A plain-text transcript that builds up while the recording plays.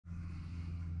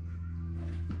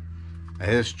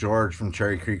Hey, it's George from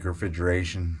Creek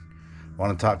Refrigeration. I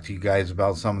want to talk to you guys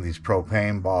about some of these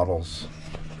propane bottles.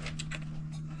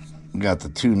 You got the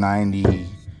 290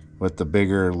 with the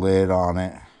bigger lid on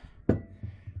it.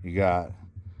 You got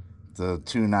the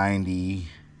 290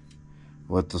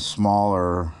 with the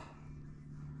smaller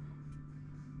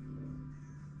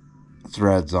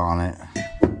threads on it.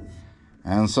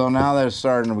 And so now they're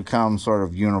starting to become sort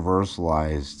of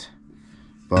universalized.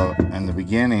 But in the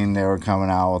beginning, they were coming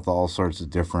out with all sorts of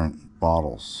different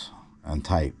bottles and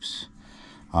types.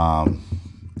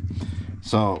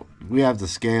 So we have the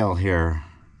scale here.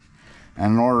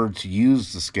 And in order to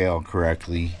use the scale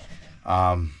correctly,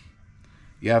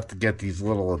 you have to get these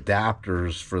little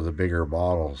adapters for the bigger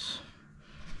bottles.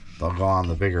 They'll go on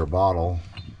the bigger bottle.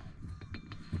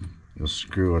 You'll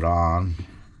screw it on.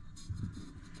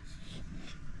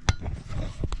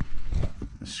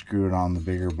 Screw it on the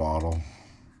bigger bottle.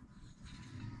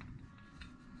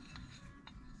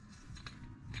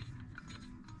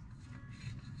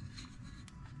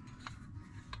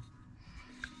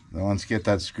 Then once you get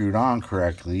that screwed on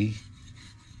correctly,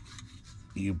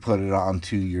 you put it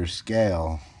onto your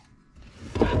scale,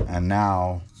 and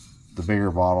now the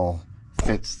bigger bottle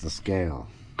fits the scale.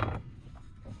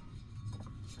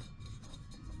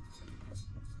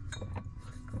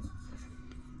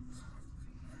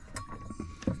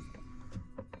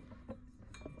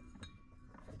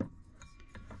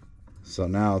 So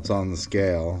now it's on the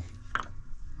scale,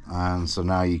 and so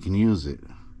now you can use it.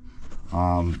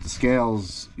 The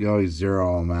scales, you always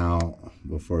zero them out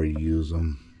before you use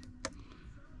them.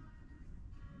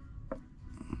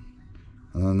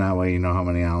 And then that way you know how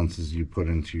many ounces you put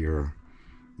into your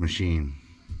machine.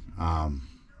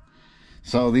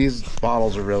 So these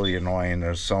bottles are really annoying.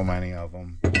 There's so many of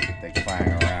them. They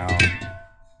clang around.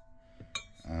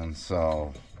 And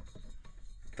so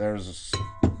there's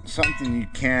something you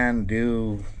can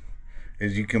do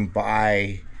is you can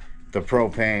buy the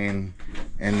propane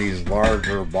in these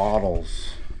larger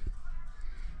bottles,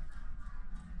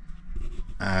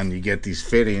 and you get these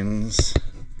fittings,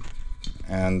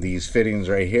 and these fittings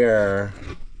right here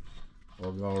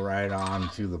will go right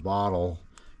onto the bottle.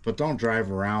 But don't drive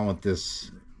around with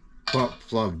this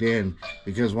plugged in,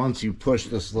 because once you push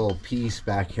this little piece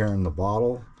back here in the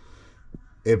bottle,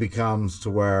 it becomes to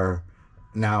where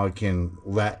now it can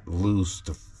let loose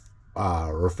the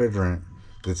refrigerant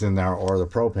that's in there, or the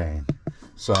propane.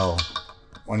 So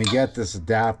when you get this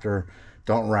adapter,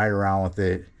 don't ride around with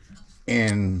it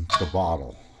in the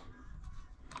bottle.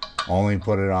 Only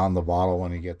put it on the bottle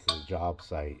when you get to the job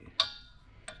site.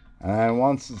 And then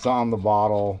once it's on the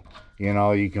bottle, you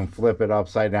know, you can flip it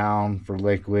upside down for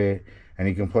liquid, and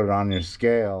you can put it on your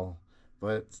scale.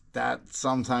 But that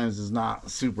sometimes is not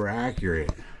super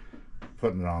accurate,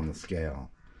 putting it on the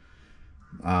scale.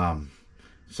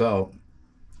 So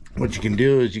what you can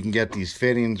do is you can get these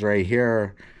fittings right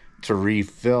here to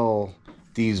refill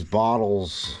these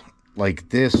bottles, like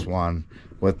this one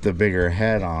with the bigger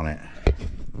head on it.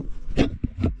 It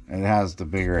has the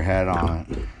bigger head on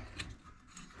it.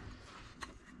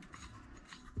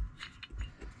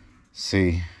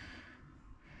 See,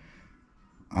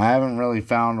 I haven't really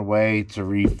found a way to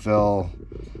refill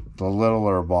the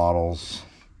littler bottles,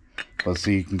 but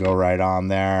see, you can go right on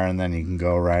there, and then you can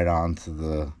go right onto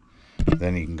the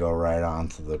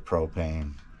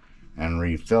propane and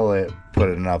refill it, put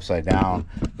it in upside down.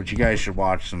 But you guys should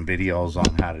watch some videos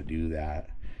on how to do that.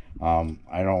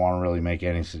 I don't want to really make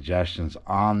any suggestions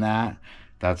on that.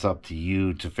 That's up to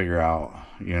you to figure out,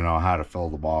 you know, how to fill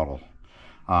the bottle.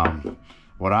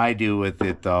 What I do with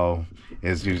it though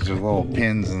is there's little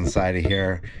pins inside of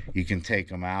here. You can take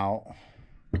them out,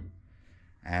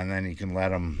 and then you can let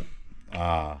them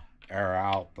air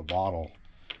out the bottle,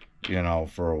 you know,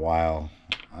 for a while.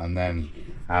 And then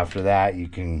after that, you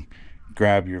can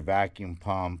grab your vacuum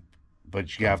pump,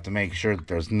 but you have to make sure that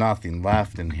there's nothing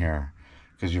left in here,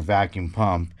 because your vacuum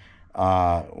pump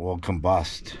will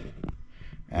combust,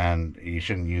 and you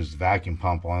shouldn't use the vacuum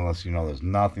pump unless you know there's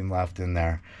nothing left in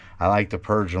there. I like to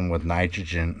purge them with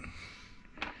nitrogen.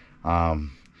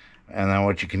 And then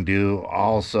what you can do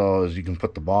also is you can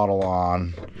put the bottle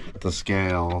on the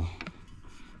scale,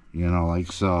 you know,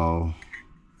 like so,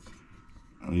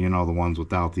 you know, the ones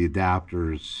without the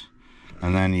adapters,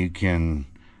 and then you can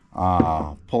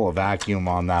pull a vacuum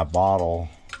on that bottle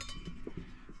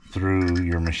through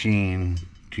your machine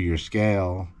to your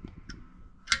scale,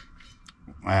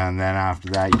 and then after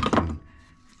that you can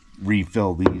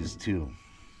refill these too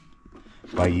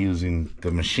by using the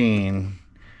machine,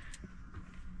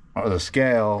 or the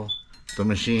scale, the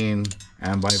machine,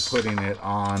 and by putting it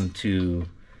onto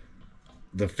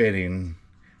the fitting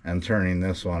and turning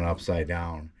this one upside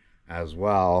down. as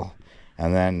well,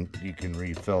 and then you can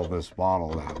refill this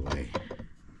bottle that way.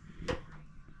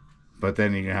 But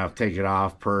then you're gonna have to take it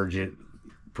off, purge it.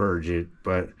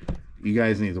 But you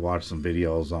guys need to watch some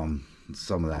videos on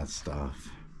some of that stuff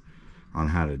on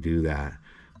how to do that.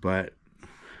 But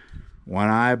when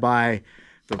I buy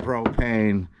the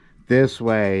propane this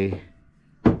way,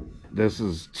 this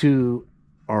is 2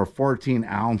 or 14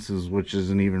 ounces, which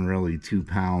isn't even really 2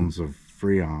 pounds of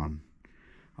Freon.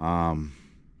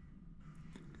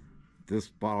 This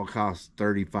bottle costs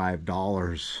 $35,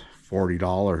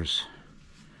 $40.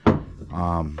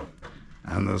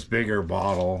 And this bigger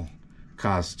bottle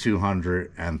costs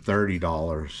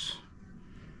 $230.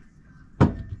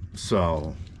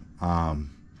 So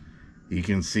you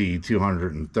can see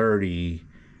 230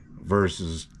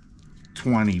 versus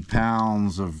 20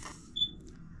 pounds of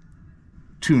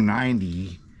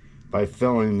 290. By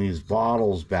filling these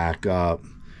bottles back up,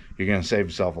 you're going to save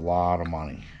yourself a lot of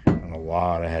money and a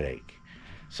lot of headache.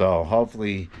 So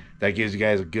hopefully that gives you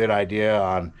guys a good idea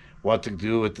on what to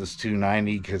do with this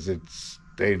 290, because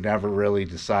they never really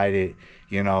decided,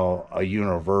 you know, a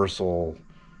universal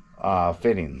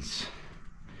fittings.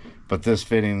 But this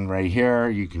fitting right here,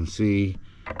 you can see,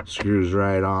 screws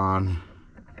right on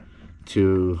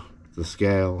to the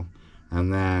scale,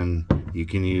 and then you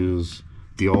can use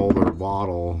the older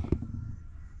bottle,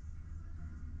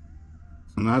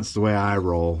 and that's the way I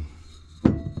roll.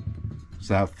 It's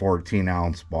that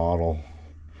 14-ounce bottle.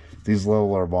 These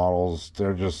littler bottles,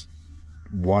 they're just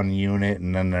one unit,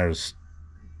 and then there's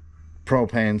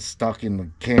propane stuck in the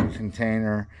can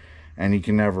container, and you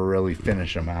can never really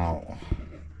finish them out.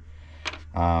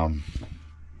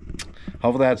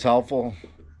 Hopefully that's helpful.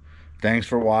 Thanks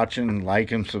for watching.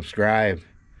 Like and subscribe.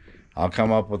 I'll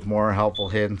come up with more helpful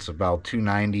hints about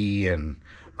 290 and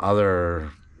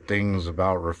other things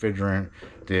about refrigerant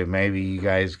that maybe you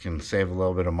guys can save a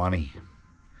little bit of money.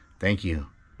 Thank you.